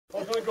I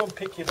was going to go and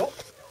pick it up.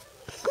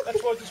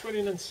 That's why I just went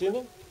in and seen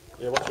him.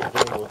 Yeah, what's your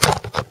doing, boy?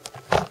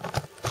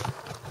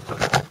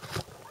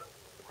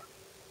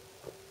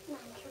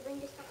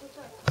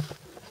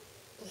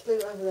 Just leave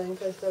it over there in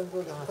case they've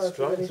got That's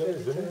strange,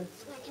 isn't it?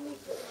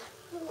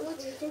 What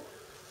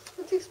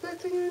do you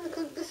expect when you're in the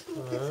this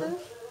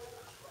house?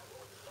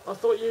 I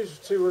thought you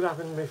two were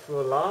having me for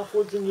a laugh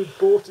once and you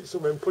bought it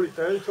somewhere and put it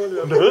down trying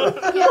to have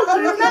Yeah, I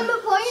remember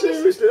buying it.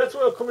 Seriously, that's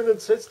what I come in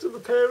and said to the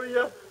pair of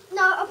you.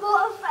 No, I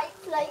bought a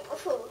fake plate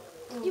before.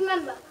 Do you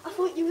remember? I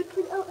thought you would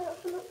put it out there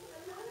for that.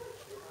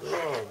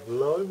 Oh,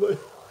 blimey.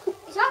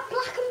 Is that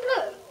black and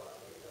blue?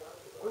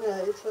 No,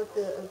 it's like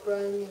a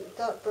browny,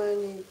 dark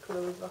browny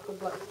colour with like a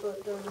black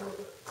stripe down the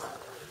middle.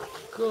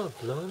 God,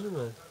 blimey,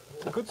 man.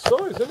 It's a good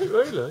size, isn't it,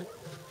 really?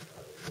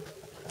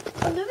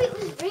 I knew it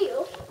was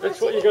real.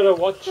 That's what you got to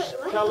watch,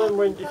 Callum,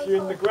 when if you're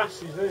in the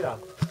grasses, here.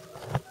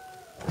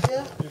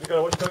 Yeah? You've got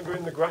to watch, don't go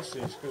in the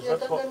grasses, because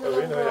that's what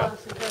they're in here.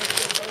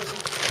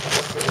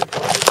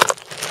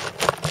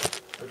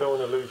 You don't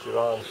want to lose your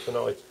arms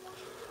tonight.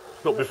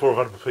 Not before I've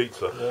had a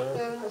pizza. No.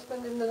 Yeah, we're not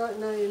spending the night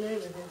now, you know,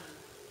 with you.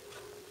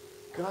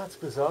 God, it's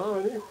bizarre,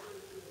 isn't it?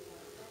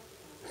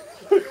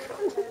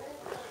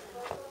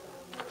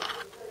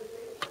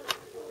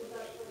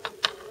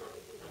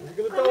 Is he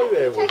going to die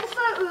there, Take a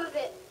photo of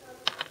it.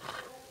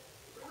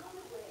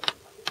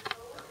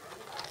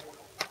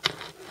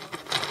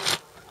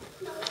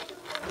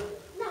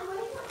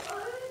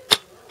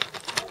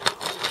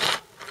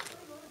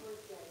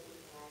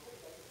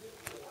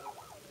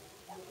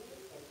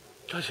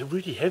 Guys, they're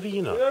really heavy,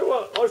 you know. You know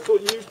what? I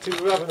thought you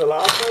two were having a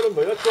laugh out of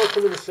me. That's what I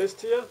come in and says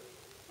to you.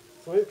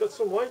 So he's got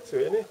some weight to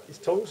it, isn't it? His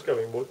tongue's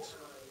going woods.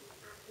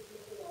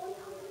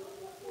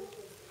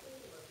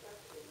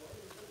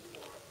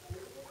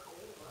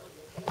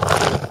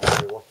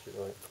 Watch it,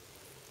 mate.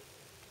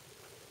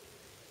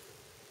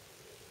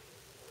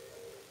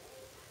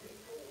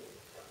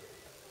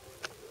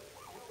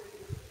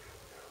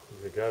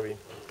 He's going.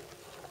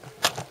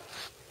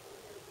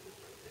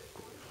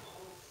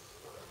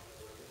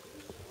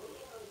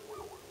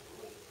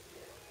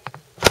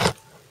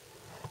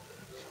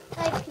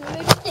 Hey, can you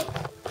move the stick?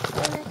 I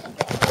want to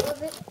get hold of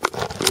it.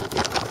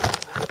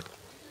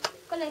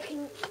 Connor, can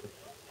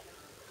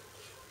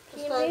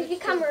you move your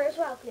camera as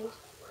well, please?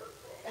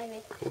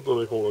 David. What do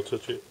they call it?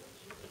 Touch it.